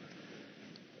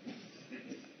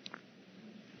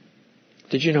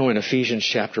 Did you know in Ephesians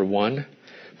chapter 1,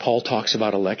 Paul talks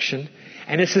about election?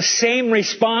 And it's the same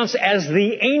response as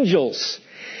the angels.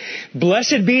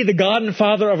 Blessed be the God and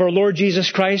Father of our Lord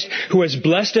Jesus Christ, who has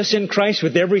blessed us in Christ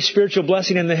with every spiritual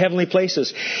blessing in the heavenly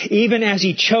places, even as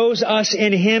He chose us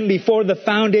in Him before the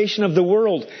foundation of the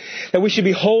world, that we should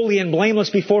be holy and blameless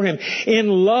before Him. In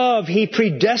love, He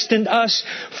predestined us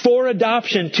for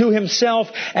adoption to Himself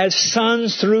as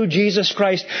sons through Jesus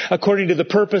Christ, according to the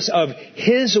purpose of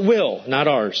His will, not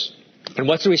ours. And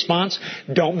what's the response?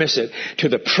 Don't miss it. To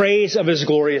the praise of His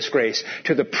glorious grace.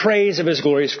 To the praise of His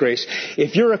glorious grace.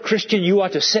 If you're a Christian, you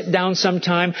ought to sit down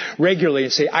sometime regularly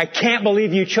and say, I can't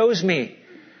believe you chose me.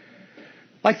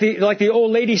 Like the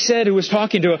old lady said who was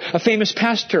talking to a famous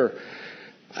pastor.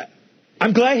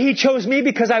 I'm glad he chose me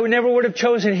because I never would have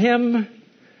chosen him.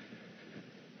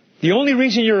 The only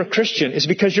reason you're a Christian is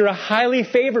because you're a highly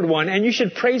favored one, and you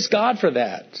should praise God for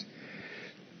that.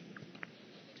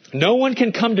 No one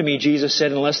can come to me, Jesus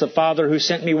said, unless the Father who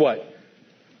sent me what?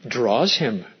 Draws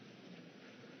him.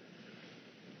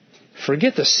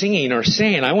 Forget the singing or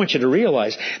saying. I want you to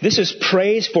realize this is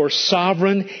praise for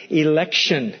sovereign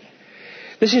election.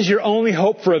 This is your only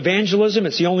hope for evangelism.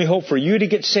 It's the only hope for you to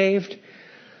get saved.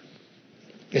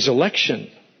 Is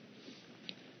election.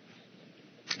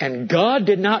 And God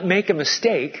did not make a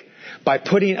mistake by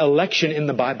putting election in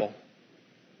the Bible.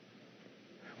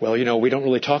 Well, we don't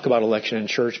really talk about election in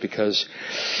church because,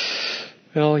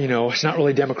 it's not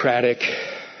really democratic.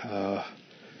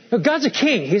 God's a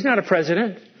king. He's not a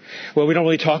president. Well, we don't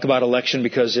really talk about election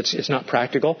because it's not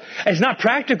practical. It's not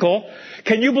practical.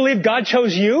 Can you believe God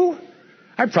chose you?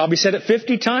 I've probably said it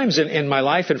 50 times in my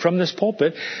life and from this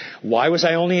pulpit. Why was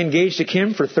I only engaged to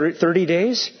Kim for 30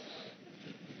 days?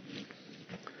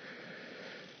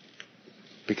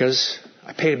 Because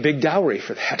I paid a big dowry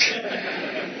for that.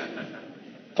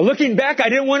 Looking back, I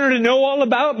didn't want her to know all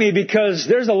about me because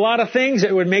there's a lot of things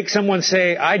that would make someone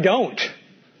say, I don't.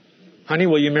 Honey,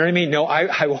 will you marry me? No,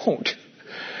 I won't.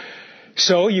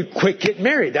 So you quit getting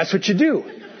married. That's what you do.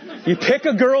 You pick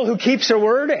a girl who keeps her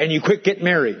word and you quit getting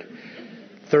married.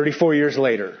 34 years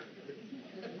later.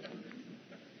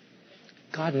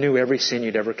 God knew every sin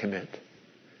you'd ever commit.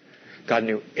 God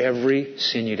knew every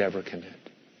sin you'd ever commit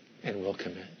and will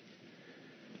commit.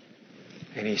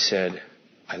 And He said,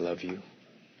 I love you.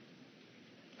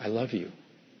 I love you.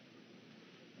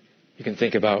 You can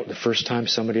think about the first time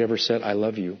somebody ever said, I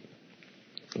love you.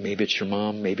 Maybe it's your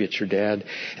mom, maybe it's your dad,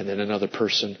 and then another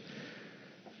person.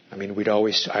 I mean, I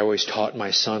always taught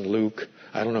my son Luke,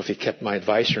 I don't know if he kept my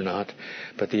advice or not,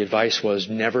 but the advice was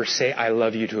never say I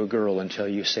love you to a girl until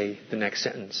you say the next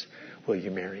sentence, will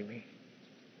you marry me?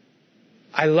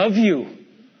 I love you.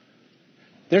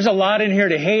 There's a lot in here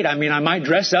to hate. I mean, I might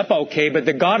dress up okay, but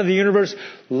the God of the universe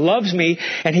loves me,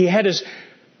 and He had His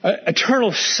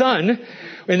eternal Son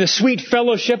in the sweet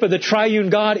fellowship of the triune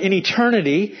God in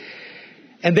eternity,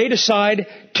 and they decide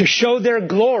to show their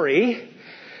glory,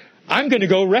 I'm going to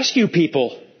go rescue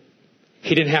people.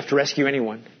 He didn't have to rescue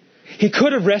anyone. He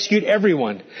could have rescued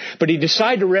everyone, but He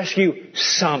decided to rescue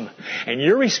some. And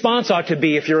your response ought to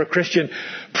be, if you're a Christian,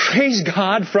 praise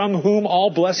God from whom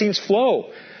all blessings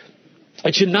flow.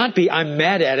 It should not be, I'm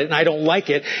mad at it and I don't like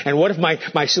it, and what if my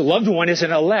loved one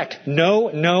isn't elect? No,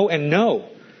 no, and no.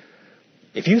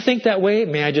 If you think that way,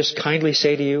 may I just kindly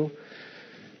say to you,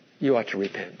 you ought to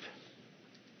repent.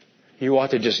 You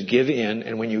ought to just give in,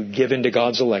 and when you give in to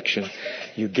God's election,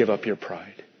 you give up your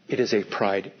pride. It is a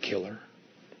pride killer.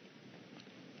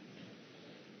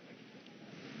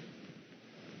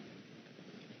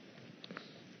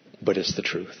 But it's the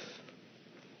truth.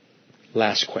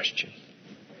 Last question.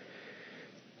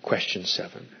 Question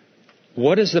 7.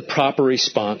 What is the proper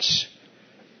response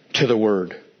to the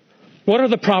Word? What are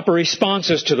the proper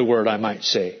responses to the Word, I might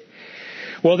say?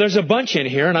 Well, there's a bunch in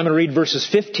here, and I'm going to read verses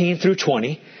 15 through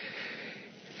 20.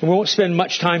 And we won't spend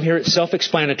much time here. It's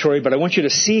self-explanatory, but I want you to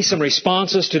see some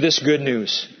responses to this good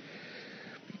news.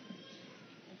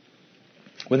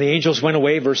 When the angels went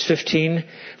away, verse 15,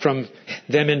 from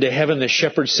them into heaven, the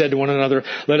shepherds said to one another,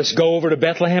 let us go over to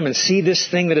Bethlehem and see this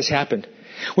thing that has happened,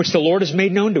 which the Lord has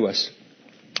made known to us.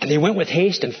 And they went with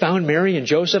haste and found Mary and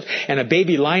Joseph and a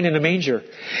baby lying in a manger.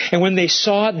 And when they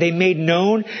saw it, they made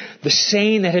known the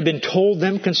saying that had been told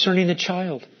them concerning the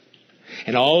child.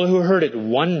 And all who heard it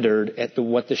wondered at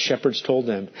what the shepherds told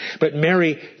them. But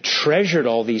Mary treasured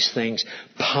all these things,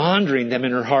 pondering them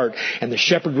in her heart. And the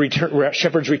shepherds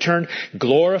returned,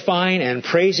 glorifying and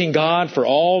praising God for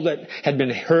all that had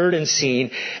been heard and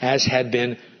seen as had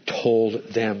been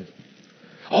told them.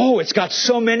 Oh, it's got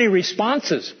so many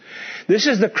responses. This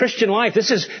is the Christian life.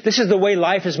 This is the way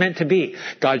life is meant to be.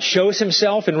 God shows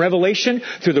Himself in Revelation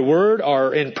through the Word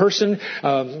or in person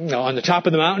on the top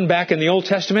of the mountain back in the Old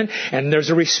Testament, and there's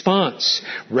a response.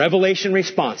 Revelation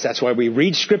response. That's why we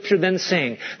read Scripture then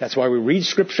sing. That's why we read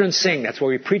Scripture and sing. That's why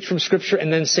we preach from Scripture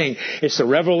and then sing. It's the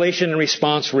revelation and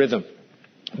response rhythm.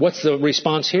 What's the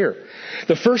response here?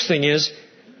 The first thing is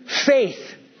faith.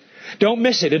 Don't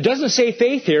miss it. It doesn't say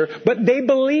faith here, but they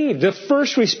believe. The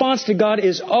first response to God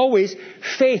is always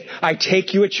faith. I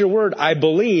take you at your word. I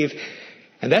believe.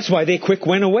 And that's why they quick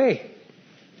went away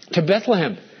to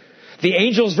Bethlehem. The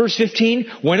angels, verse 15,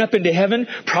 went up into heaven,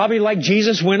 probably like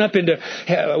Jesus went up into,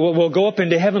 will go up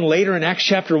into heaven later in Acts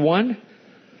chapter 1.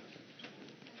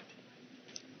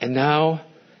 And now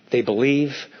they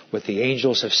believe what the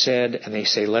angels have said, and they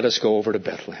say, let us go over to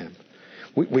Bethlehem.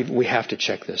 We have to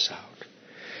check this out.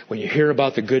 When you hear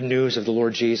about the good news of the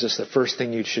Lord Jesus, the first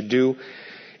thing you should do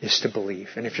is to believe.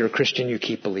 And if you're a Christian, you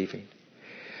keep believing.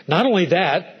 Not only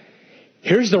that,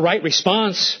 here's the right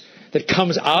response that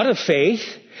comes out of faith.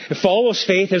 It follows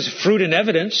faith as fruit and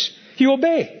evidence. You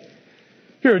obey.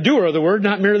 You're a doer of the word,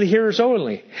 not merely hearers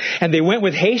only. And they went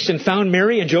with haste and found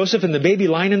Mary and Joseph and the baby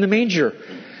lying in the manger.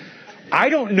 I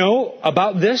don't know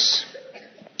about this,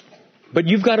 but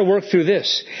you've got to work through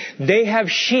this. They have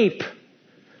sheep.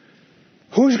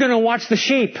 Who's going to watch the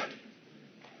sheep?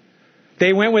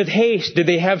 They went with haste. Did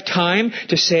they have time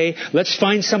to say, let's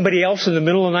find somebody else in the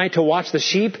middle of the night to watch the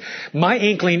sheep? My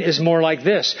inkling is more like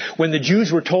this. When the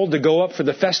Jews were told to go up for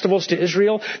the festivals to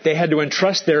Israel, they had to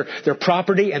entrust their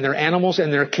property and their animals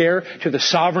and their care to the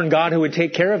sovereign God who would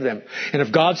take care of them. And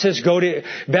if God says, go to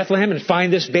Bethlehem and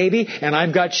find this baby, and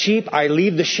I've got sheep, I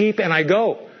leave the sheep and I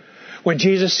go. When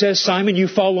Jesus says, Simon, you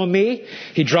follow me,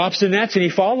 He drops the nets and He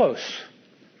follows.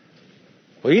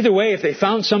 Well, either way, if they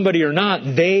found somebody or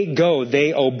not, they go,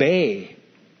 they obey.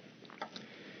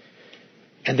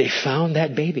 And they found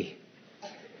that baby.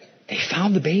 They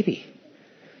found the baby.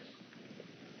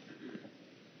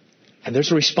 And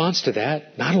there's a response to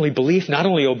that. Not only belief, not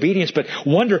only obedience, but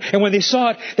wonder. And when they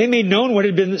saw it, they made known what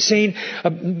had been saying.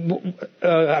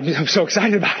 I'm so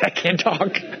excited about it, I can't talk.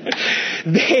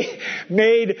 They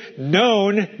made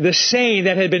known the saying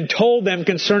that had been told them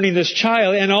concerning this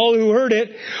child. And all who heard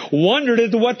it wondered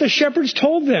at what the shepherds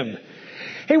told them.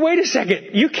 Hey, wait a second.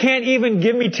 You can't even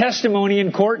give me testimony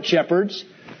in court, shepherds.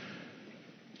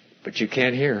 But you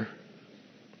can here.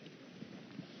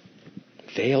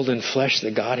 Veiled in flesh, the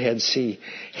Godhead see.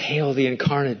 Hail the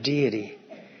incarnate deity.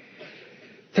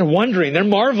 They're wondering. They're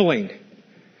marveling.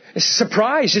 It's a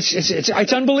surprise.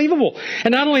 It's unbelievable.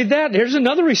 And not only that, here's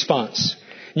another response.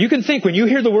 You can think when you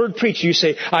hear the word preached, you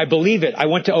say, I believe it. I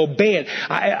want to obey it.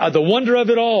 The wonder of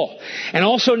it all. And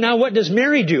also now what does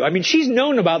Mary do? I mean, she's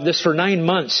known about this for 9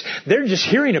 months. They're just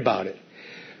hearing about it.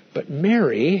 But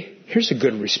Mary, here's a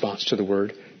good response to the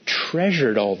word,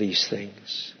 treasured all these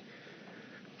things,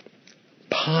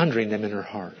 pondering them in her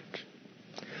heart.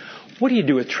 What do you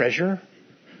do with treasure?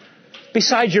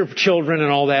 Besides your children and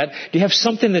all that, do you have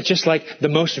something that's just like the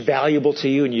most valuable to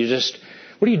you and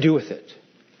what do you do with it?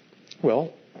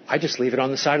 Well, I just leave it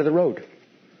on the side of the road.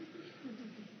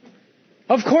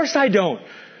 Of course I don't.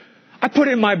 I put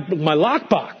it in my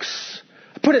lockbox.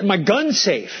 I put it in my gun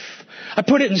safe. I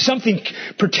put it in something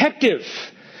protective.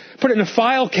 I put it in a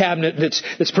file cabinet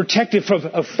that's protective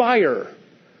from fire.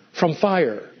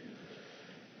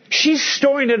 She's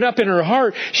storing it up in her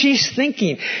heart. She's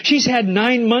thinking. She's had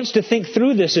 9 months to think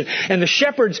through this. And the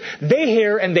shepherds, they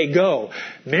hear and they go.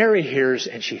 Mary hears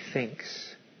and she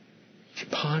thinks. She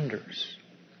ponders.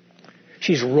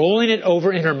 She's rolling it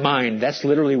over in her mind. That's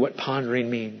literally what pondering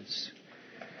means.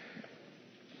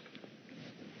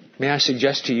 May I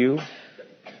suggest to you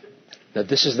that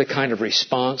this is the kind of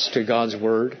response to God's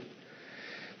Word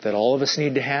that all of us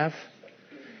need to have,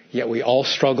 yet we all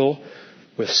struggle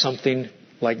with something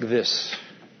like this.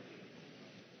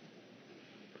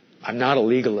 I'm not a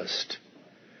legalist,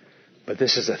 but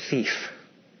this is a thief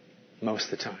most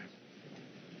of the time.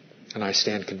 And I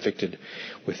stand convicted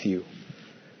with you.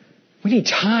 We need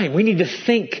time. We need to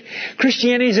think.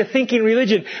 Christianity is a thinking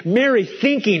religion. Mary,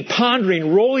 thinking,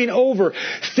 pondering, rolling over,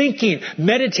 thinking,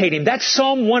 meditating. That's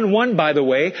Psalm 1:1, by the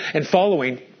way, and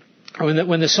following.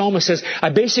 When the psalmist says,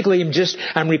 I'm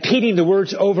repeating the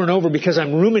words over and over because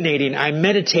I'm ruminating, I'm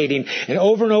meditating, and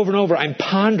over, I'm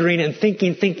pondering and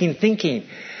thinking.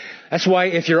 That's why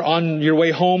if you're on your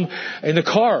way home in the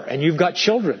car and you've got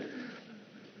children,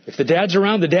 if the dad's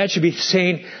around, the dad should be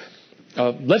saying,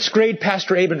 let's grade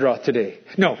Pastor Abendroth today.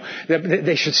 No,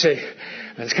 they should say,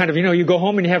 it's kind of, you go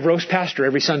home and you have roast pastor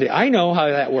every Sunday. I know how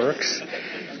that works.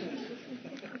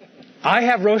 I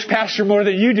have roast pastor more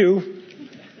than you do.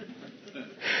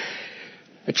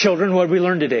 Children, what did we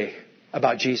learn today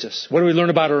about Jesus? What did we learn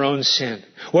about our own sin?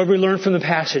 What did we learn from the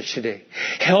passage today?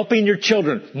 Helping your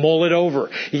children mull it over.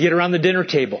 You get around the dinner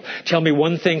table. Tell me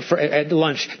one thing at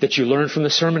lunch that you learned from the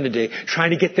sermon today. Trying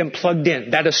to get them plugged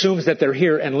in. That assumes that they're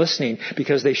here and listening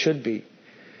because they should be.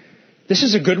 This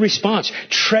is a good response.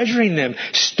 Treasuring them,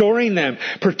 storing them,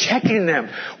 protecting them.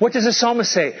 What does the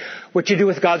psalmist say? What you do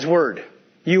with God's Word.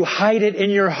 You hide it in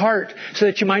your heart so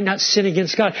that you might not sin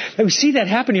against God. And we see that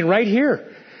happening right here.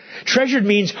 Treasured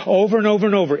means over and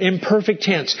over, imperfect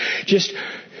tense. Just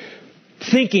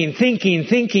thinking.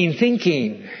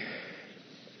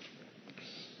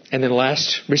 And then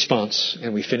last response,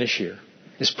 and we finish here,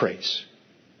 is praise.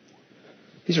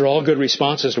 These are all good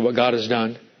responses to what God has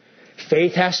done.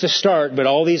 Faith has to start, but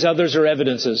all these others are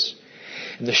evidences.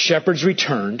 And the shepherds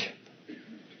returned,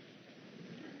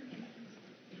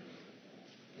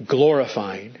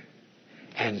 glorifying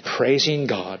and praising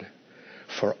God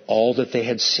for all that they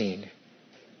had seen,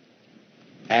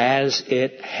 as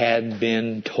it had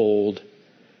been told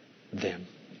them.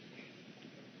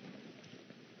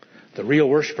 The real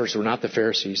worshipers were not the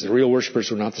Pharisees. The real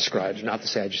worshipers were not the scribes, not the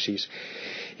Sadducees.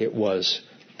 It was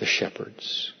the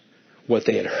shepherds. What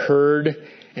they had heard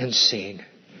and seen.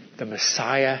 The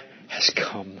Messiah has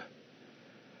come.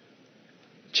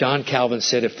 John Calvin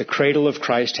said, if the cradle of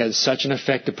Christ had such an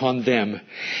effect upon them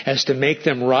as to make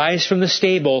them rise from the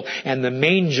stable and the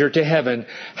manger to heaven,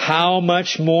 how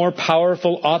much more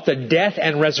powerful ought the death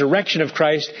and resurrection of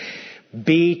Christ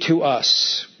be to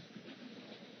us?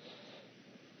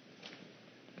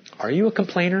 Are you a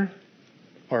complainer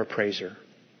or a praiser?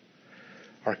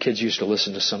 Our kids used to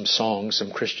listen to some songs,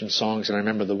 some Christian songs, and I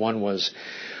remember the one was,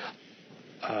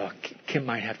 Kim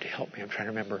might have to help me, I'm trying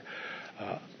to remember,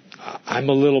 I'm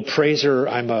a little praiser,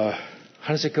 how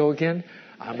does it go again?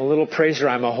 I'm a little praiser,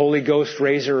 I'm a Holy Ghost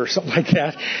raiser or something like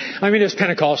that. I mean, it's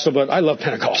Pentecostal, but I love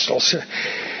Pentecostals.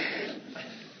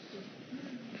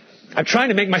 I'm trying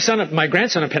to make my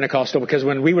grandson a Pentecostal because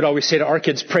when we would always say to our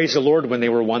kids, praise the Lord when they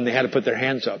were one, they had to put their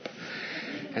hands up.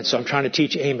 And so I'm trying to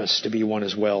teach Amos to be one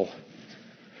as well.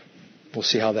 We'll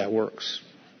see how that works.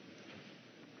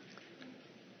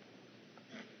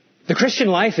 The Christian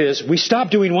life is we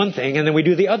stop doing one thing and then we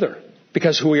do the other.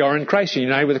 Because who we are in Christ, we're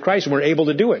united with Christ, and we're able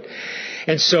to do it.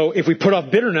 And so if we put off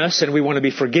bitterness and we want to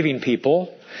be forgiving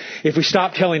people, if we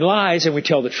stop telling lies and we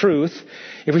tell the truth,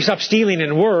 if we stop stealing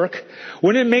and work,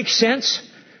 wouldn't it make sense?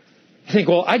 You think,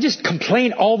 well, I just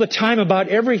complain all the time about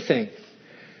everything.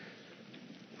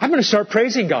 I'm going to start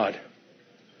praising God.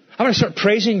 I'm going to start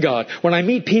praising God. When I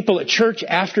meet people at church,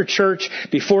 after church,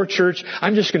 before church,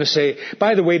 I'm just going to say,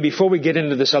 by the way, before we get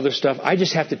into this other stuff, I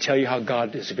just have to tell you how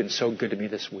God has been so good to me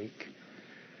this week.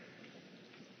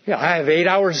 Yeah, I have 8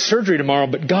 hours of surgery tomorrow,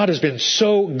 but God has been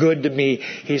so good to me.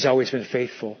 He's always been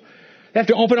faithful. I have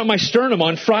to open up my sternum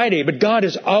on Friday, but God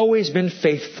has always been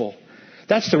faithful.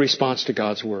 That's the response to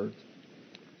God's Word.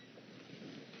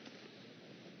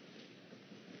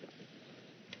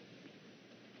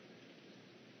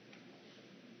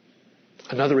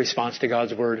 Another response to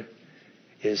God's Word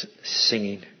is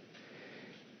singing.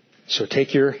 So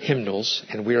take your hymnals,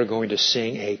 and we are going to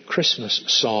sing a Christmas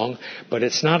song. But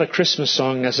it's not a Christmas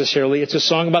song necessarily. It's a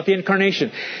song about the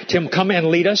Incarnation. Tim, come and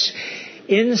lead us.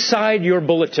 Inside your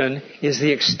bulletin is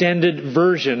the extended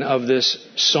version of this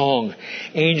song,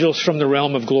 Angels from the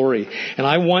Realm of Glory. And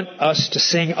I want us to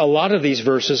sing a lot of these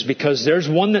verses because there's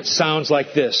one that sounds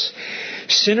like this.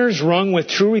 Sinners wrung with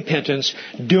true repentance,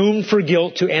 doomed for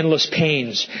guilt to endless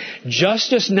pains.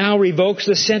 Justice now revokes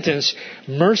the sentence.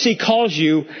 Mercy calls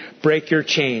you, break your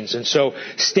chains. And so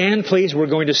stand please, we're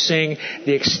going to sing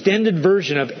the extended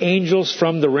version of Angels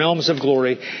from the Realms of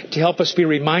Glory to help us be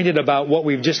reminded about what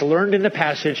we've just learned in the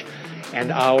passage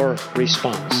and our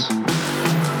response.